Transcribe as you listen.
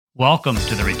Welcome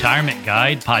to the Retirement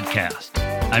Guide Podcast.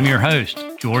 I'm your host,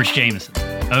 George Jameson,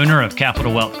 owner of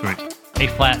Capital Wealth Group, a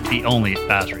flat fee only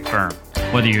advisory firm.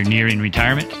 Whether you're nearing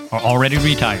retirement or already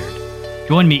retired,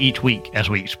 join me each week as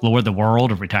we explore the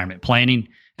world of retirement planning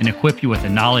and equip you with the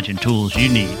knowledge and tools you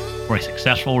need for a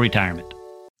successful retirement.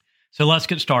 So let's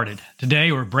get started.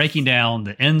 Today we're breaking down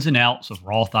the ins and outs of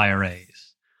Roth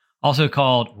IRAs, also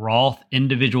called Roth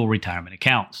Individual Retirement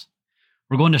Accounts.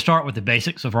 We're going to start with the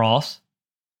basics of Roths,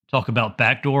 talk about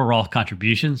backdoor Roth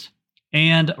contributions,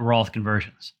 and Roth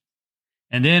conversions.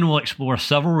 And then we'll explore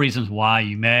several reasons why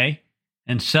you may,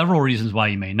 and several reasons why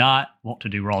you may not want to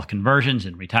do Roth conversions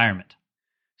in retirement.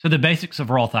 So the basics of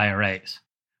Roth IRAs.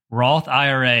 Roth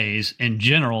IRAs in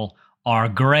general are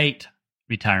great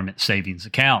retirement savings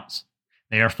accounts.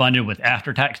 They are funded with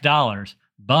after-tax dollars,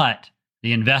 but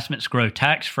the investments grow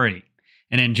tax-free.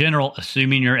 And in general,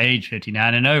 assuming you're age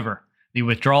 59 and over, the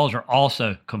withdrawals are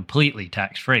also completely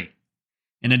tax-free.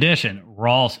 In addition,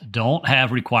 Roths don't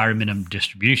have required minimum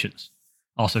distributions,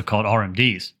 also called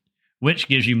RMDs, which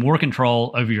gives you more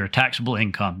control over your taxable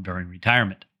income during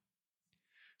retirement.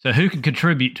 So who can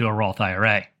contribute to a Roth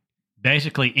IRA?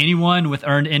 Basically, anyone with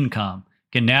earned income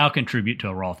can now contribute to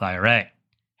a Roth IRA.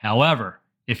 However,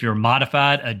 if your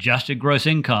modified adjusted gross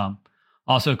income,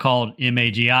 also called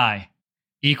MAGI,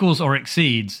 equals or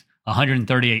exceeds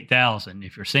 $138,000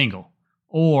 if you're single,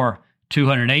 or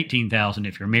 $218,000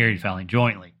 if you're married filing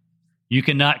jointly, you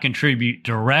cannot contribute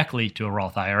directly to a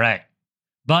Roth IRA.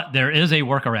 But there is a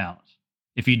workaround.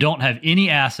 If you don't have any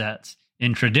assets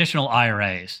in traditional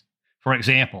IRAs, for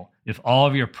example, if all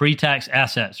of your pre-tax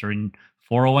assets are in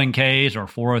 401ks or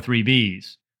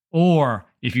 403bs, or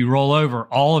if you roll over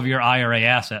all of your IRA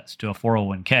assets to a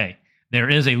 401k, there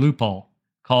is a loophole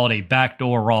called a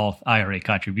backdoor Roth IRA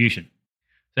contribution.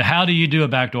 So how do you do a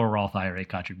backdoor Roth IRA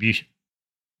contribution?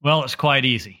 Well, it's quite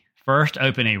easy. First,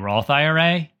 open a Roth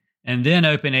IRA, and then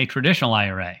open a traditional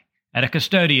IRA at a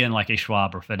custodian like a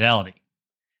Schwab or Fidelity,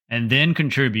 and then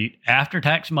contribute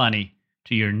after-tax money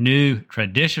to your new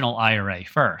traditional IRA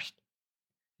first,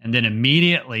 and then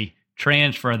immediately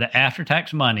transfer the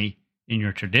after-tax money in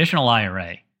your traditional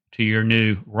IRA to your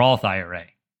new Roth IRA.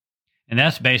 And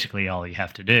that's basically all you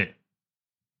have to do.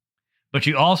 But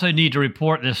you also need to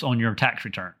report this on your tax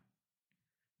return.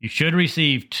 You should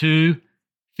receive two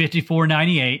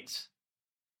 5498s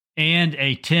and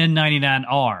a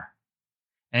 1099-R.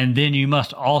 And then you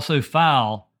must also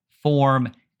file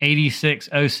Form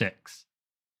 8606.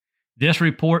 This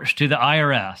reports to the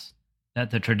IRS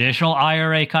that the traditional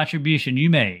IRA contribution you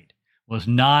made was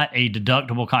not a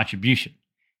deductible contribution,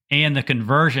 and the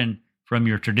conversion from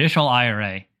your traditional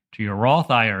IRA to your Roth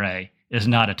IRA is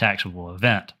not a taxable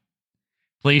event.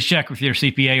 Please check with your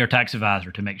CPA or tax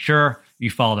advisor to make sure you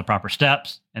follow the proper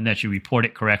steps and that you report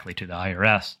it correctly to the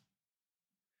IRS.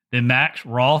 The max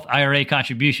Roth IRA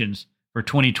contributions for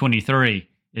 2023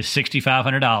 is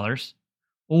 $6,500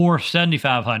 or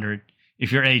 $7,500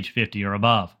 if you're age 50 or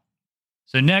above.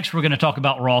 So next, we're going to talk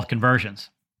about Roth conversions.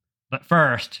 But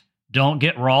first, don't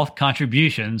get Roth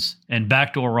contributions and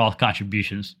backdoor Roth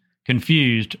contributions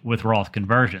confused with Roth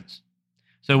conversions.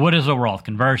 So what is a Roth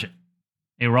conversion?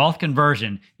 A Roth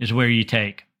conversion is where you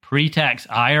take pre-tax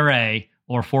IRA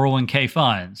or 401k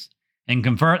funds and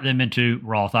convert them into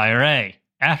Roth IRA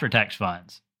after-tax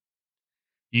funds.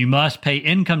 You must pay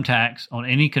income tax on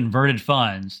any converted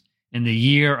funds in the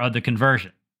year of the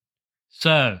conversion.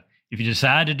 So, if you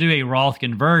decide to do a Roth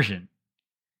conversion,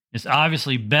 it's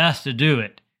obviously best to do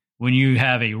it when you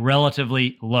have a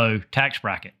relatively low tax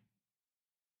bracket.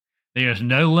 There is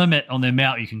no limit on the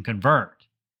amount you can convert,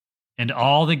 and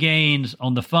all the gains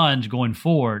on the funds going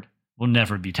forward will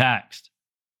never be taxed.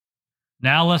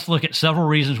 Now let's look at several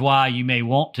reasons why you may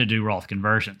want to do Roth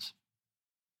conversions.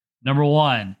 Number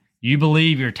one, you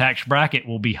believe your tax bracket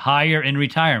will be higher in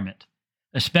retirement,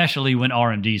 especially when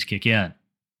RMDs kick in.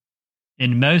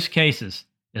 In most cases,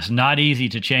 it's not easy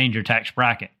to change your tax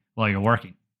bracket while you're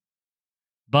working.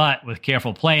 But with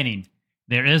careful planning,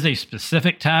 there is a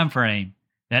specific time frame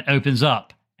that opens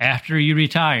up after you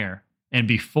retire and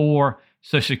before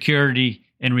Social Security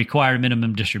and required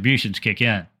minimum distributions kick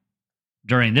in.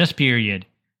 During this period,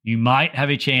 you might have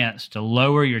a chance to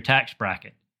lower your tax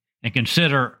bracket and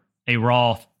consider a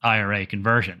Roth IRA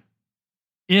conversion.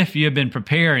 If you have been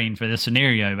preparing for this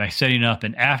scenario by setting up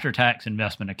an after-tax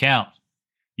investment account,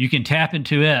 you can tap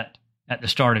into it at the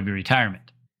start of your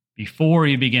retirement before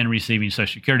you begin receiving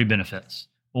Social Security benefits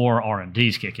or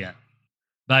RMDs kick in.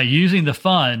 By using the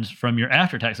funds from your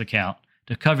after-tax account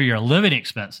to cover your living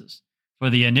expenses for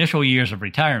the initial years of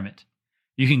retirement,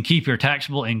 you can keep your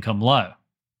taxable income low.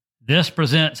 This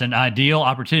presents an ideal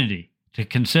opportunity to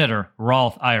consider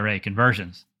Roth IRA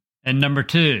conversions. And number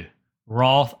 2,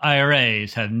 Roth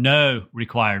IRAs have no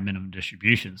required minimum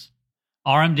distributions.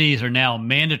 RMDs are now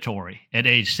mandatory at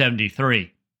age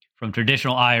 73 from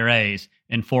traditional IRAs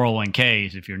and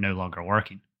 401ks if you're no longer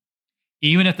working.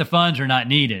 Even if the funds are not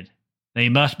needed, they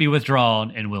must be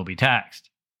withdrawn and will be taxed.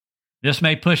 This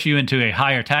may push you into a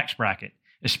higher tax bracket,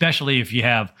 especially if you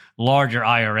have larger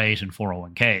IRAs and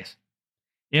 401ks.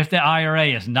 If the IRA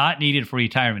is not needed for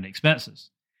retirement expenses,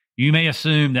 you may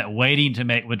assume that waiting to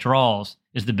make withdrawals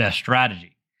is the best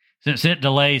strategy, since it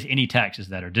delays any taxes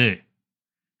that are due.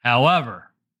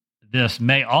 However, this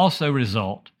may also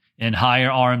result in higher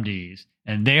RMDs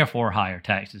and therefore higher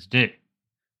taxes due.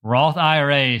 Roth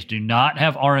IRAs do not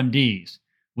have RMDs,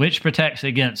 which protects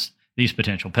against these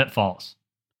potential pitfalls.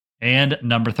 And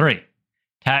number 3,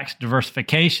 tax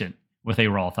diversification with a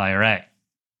Roth IRA.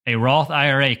 A Roth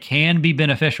IRA can be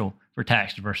beneficial for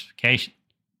tax diversification.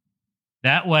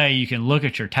 That way, you can look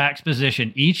at your tax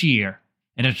position each year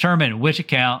and determine which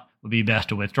account would be best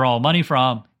to withdraw money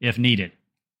from if needed.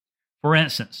 For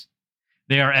instance,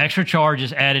 there are extra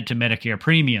charges added to Medicare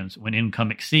premiums when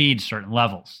income exceeds certain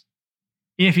levels.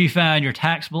 If you find your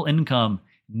taxable income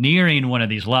nearing one of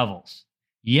these levels,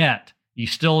 yet you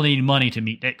still need money to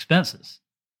meet the expenses,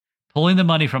 pulling the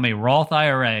money from a Roth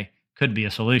IRA could be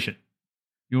a solution.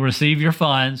 You'll receive your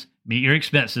funds, meet your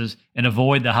expenses, and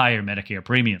avoid the higher Medicare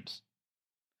premiums.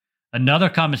 Another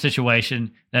common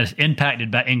situation that is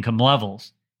impacted by income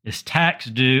levels is tax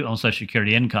due on Social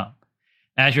Security income.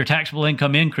 As your taxable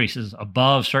income increases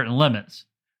above certain limits,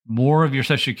 more of your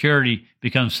Social Security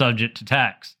becomes subject to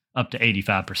tax, up to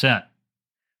 85%.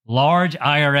 Large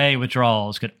IRA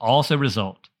withdrawals could also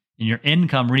result in your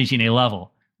income reaching a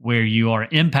level where you are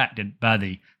impacted by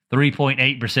the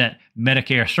 3.8%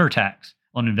 Medicare surtax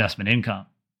on investment income.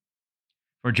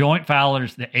 For joint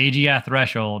filers, the AGI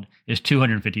threshold is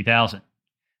 $250,000,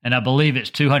 and I believe it's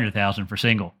 $200,000 for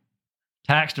single.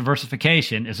 Tax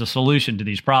diversification is a solution to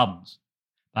these problems.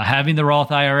 By having the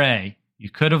Roth IRA, you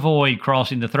could avoid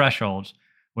crossing the thresholds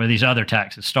where these other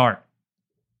taxes start.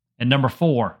 And number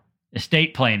 4,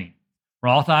 estate planning.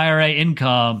 Roth IRA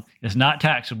income is not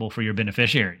taxable for your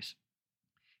beneficiaries.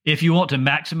 If you want to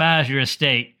maximize your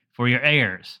estate for your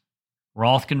heirs,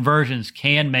 Roth conversions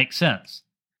can make sense.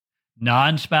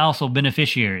 Non-spousal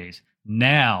beneficiaries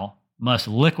now must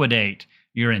liquidate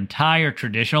your entire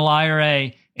traditional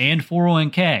IRA and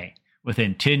 401k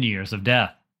within 10 years of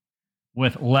death.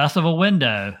 With less of a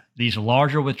window, these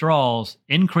larger withdrawals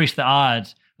increase the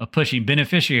odds of pushing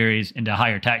beneficiaries into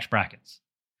higher tax brackets.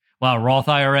 While a Roth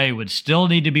IRA would still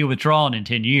need to be withdrawn in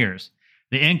 10 years,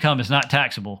 the income is not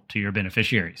taxable to your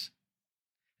beneficiaries.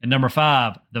 And number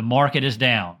 5, the market is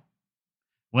down.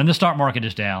 When the stock market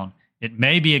is down, it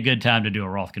may be a good time to do a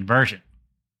Roth conversion.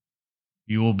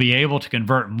 You will be able to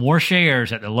convert more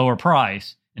shares at the lower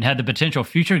price and have the potential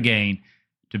future gain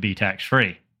to be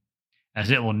tax-free,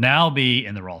 as it will now be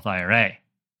in the Roth IRA.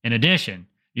 In addition,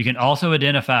 you can also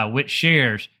identify which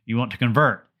shares you want to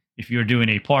convert if you're doing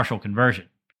a partial conversion,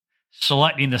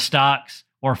 selecting the stocks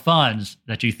or funds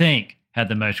that you think have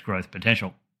the most growth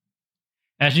potential.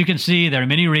 As you can see, there are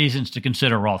many reasons to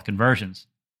consider Roth conversions.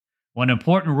 One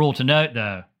important rule to note,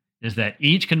 though, is that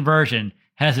each conversion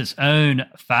has its own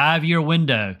 5-year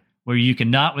window where you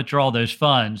cannot withdraw those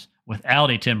funds without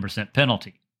a 10%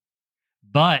 penalty.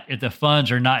 But if the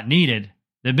funds are not needed,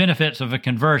 the benefits of a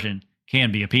conversion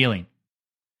can be appealing.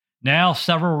 Now,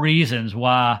 several reasons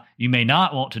why you may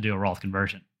not want to do a Roth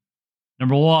conversion.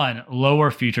 Number 1,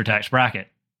 lower future tax bracket.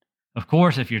 Of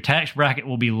course, if your tax bracket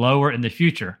will be lower in the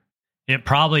future, it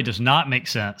probably does not make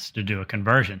sense to do a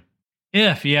conversion.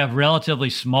 If you have relatively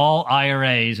small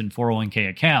IRAs and 401k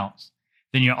accounts,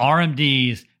 then your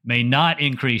RMDs may not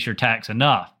increase your tax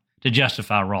enough to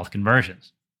justify Roth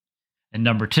conversions. And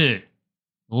number 2,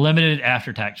 limited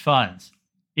after-tax funds.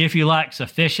 If you lack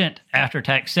sufficient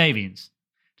after-tax savings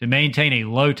to maintain a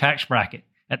low tax bracket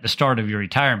at the start of your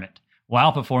retirement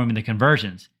while performing the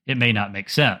conversions, it may not make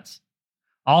sense.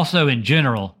 Also, in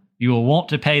general, you will want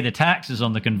to pay the taxes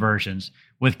on the conversions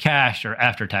with cash or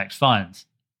after-tax funds.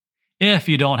 If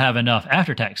you don't have enough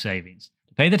after-tax savings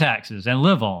to pay the taxes and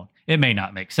live on, it may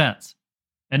not make sense.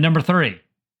 And number 3,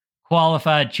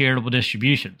 qualified charitable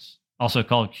distributions, also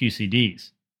called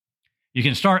QCDs. You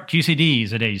can start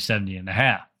QCDs at age 70 and a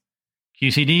half.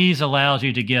 QCDs allows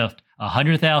you to gift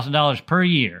 $100,000 per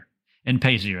year and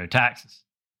pay 0 taxes.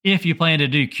 If you plan to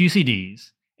do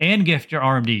QCDs and gift your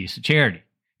RMDs to charity,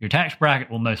 your tax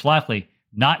bracket will most likely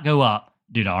not go up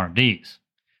due to RMDs.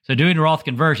 So doing Roth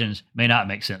conversions may not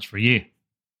make sense for you.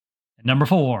 And number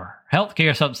 4,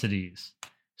 healthcare subsidies.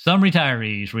 Some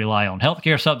retirees rely on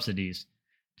healthcare subsidies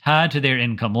tied to their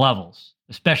income levels,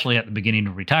 especially at the beginning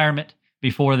of retirement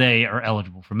before they are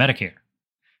eligible for Medicare.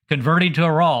 Converting to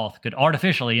a Roth could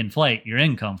artificially inflate your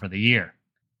income for the year,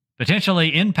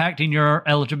 potentially impacting your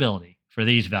eligibility for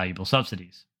these valuable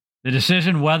subsidies. The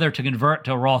decision whether to convert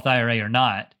to a Roth IRA or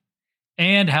not,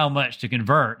 and how much to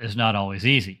convert, is not always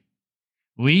easy.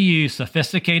 We use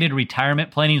sophisticated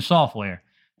retirement planning software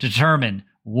to determine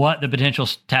what the potential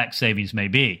tax savings may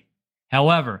be.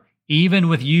 However, even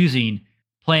with using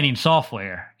planning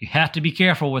software, you have to be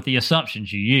careful with the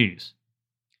assumptions you use.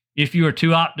 If you are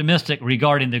too optimistic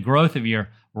regarding the growth of your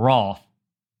Roth,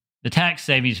 the tax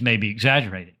savings may be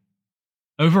exaggerated.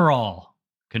 Overall,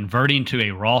 converting to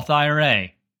a Roth IRA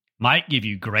might give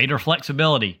you greater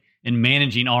flexibility in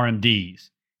managing RMDs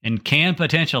and can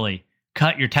potentially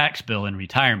cut your tax bill in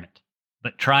retirement.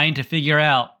 But trying to figure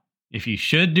out if you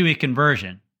should do a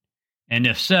conversion, and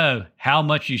if so, how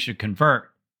much you should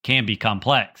convert, can be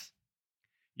complex.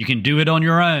 You can do it on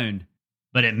your own,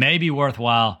 but it may be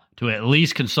worthwhile to at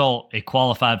least consult a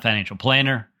qualified financial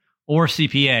planner or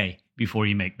CPA before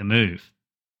you make the move.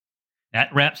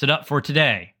 That wraps it up for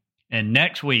today. And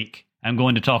next week, I'm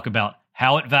going to talk about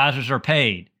how advisors are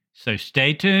paid. So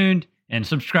stay tuned and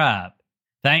subscribe.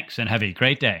 Thanks and have a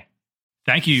great day.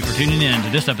 Thank you for tuning in to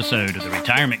this episode of The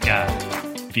Retirement Guide.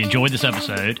 If you enjoyed this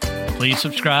episode, please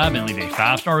subscribe and leave a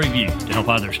 5-star review to help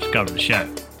others discover the show.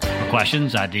 For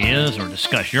questions, ideas, or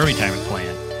discuss your retirement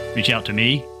plan, reach out to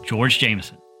me, George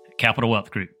Jameson, at Capital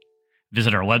Wealth Group.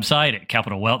 Visit our website at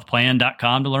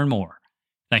capitalwealthplan.com to learn more.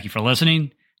 Thank you for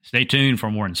listening. Stay tuned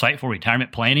for more insightful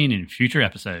retirement planning in future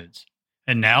episodes.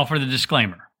 And now for the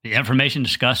disclaimer. The information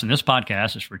discussed in this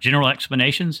podcast is for general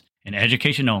explanations and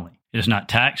education only. It is not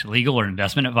tax, legal, or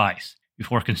investment advice.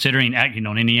 Before considering acting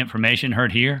on any information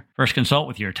heard here, first consult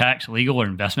with your tax, legal, or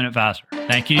investment advisor.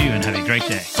 Thank you and have a great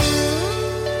day.